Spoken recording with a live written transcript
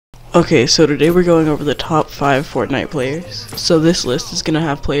Okay, so today we're going over the top 5 Fortnite players. So this list is gonna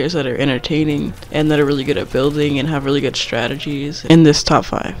have players that are entertaining and that are really good at building and have really good strategies in this top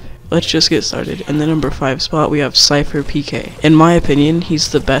 5. Let's just get started. In the number 5 spot we have Cypher PK. In my opinion,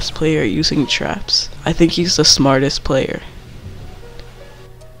 he's the best player at using traps. I think he's the smartest player.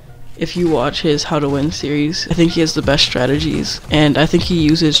 If you watch his How to Win series, I think he has the best strategies, and I think he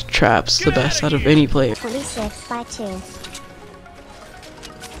uses traps the best out of any player. 26 by 2.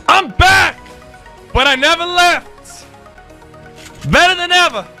 I'm back! But I never left! Better than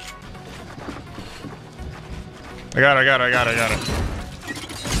ever! I got it.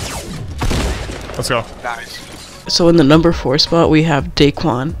 Let's go. Nice. So in the number 4 spot we have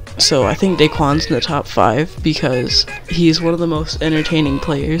Daequan. So I think Daequan's in the top 5 because he's one of the most entertaining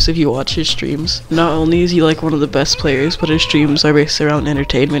players if you watch his streams. Not only is he like one of the best players, but his streams are based around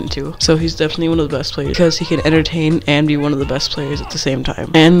entertainment too. So he's definitely one of the best players because he can entertain and be one of the best players at the same time.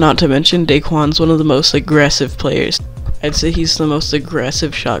 And not to mention, Daequan's one of the most aggressive players. I'd say he's the most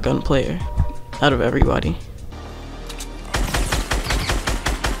aggressive shotgun player out of everybody.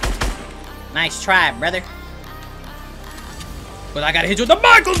 Nice try, brother. But I gotta hit you with the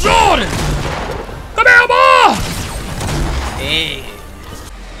Michael Jordan! Come here, boy! Hey.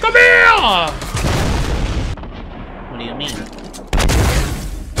 Come here! What do you mean?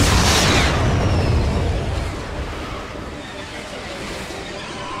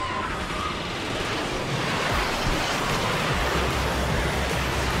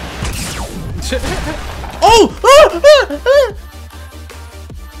 Oh!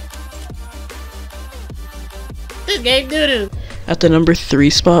 This game doo-doo. At the number 3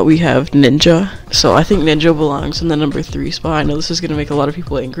 spot we have Ninja. So I think Ninja belongs in the number 3 spot. I know this is going to make a lot of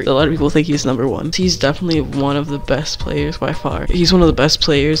people angry. A lot of people think he's number 1. He's definitely one of the best players by far. He's one of the best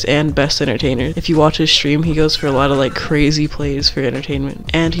players and best entertainers. If you watch his stream, he goes for a lot of like crazy plays for entertainment.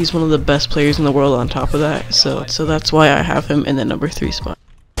 And he's one of the best players in the world on top of that. So that's why I have him in the number 3 spot.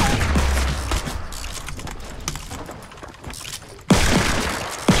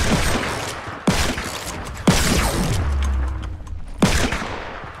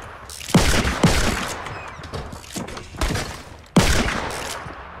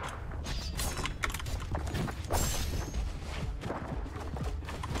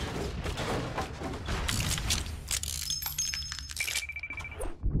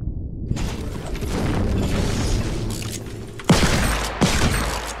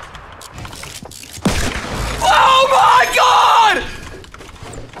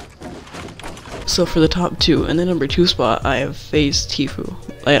 So for the top 2, in the number 2 spot, I have Tfue.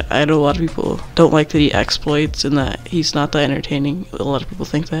 I know a lot of people don't like that he exploits and that he's not that entertaining. A lot of people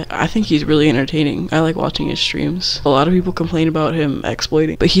think that. I think he's really entertaining. I like watching his streams. A lot of people complain about him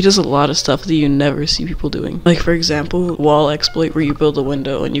exploiting, but he does a lot of stuff that you never see people doing. Like for example, wall exploit where you build a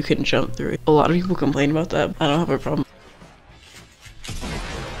window and you can jump through it. A lot of people complain about that. I don't have a problem.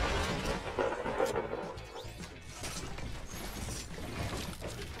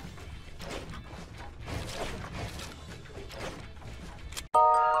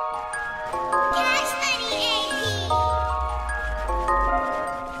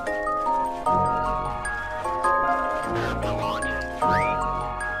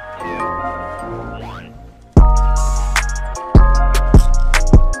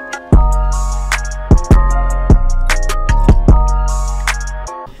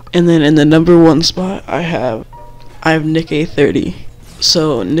 And then in the number 1 spot, I have Nick-A30.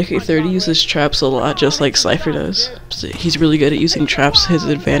 So Nick-A30 uses traps a lot, just like Cypher does. So he's really good at using traps to his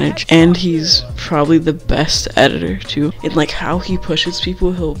advantage, and he's probably the best editor too. And like how he pushes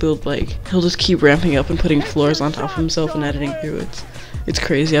people, he'll just keep ramping up and putting floors on top of himself and editing through it. It's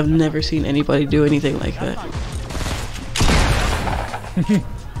crazy. I've never seen anybody do anything like that.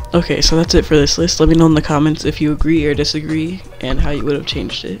 Okay, so that's it for this list. Let me know in the comments if you agree or disagree and how you would have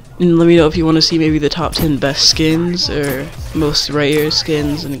changed it. And let me know if you want to see maybe the top 10 best skins or most rare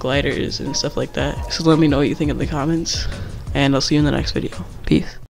skins and gliders and stuff like that. So let me know what you think in the comments, and I'll see you in the next video. Peace.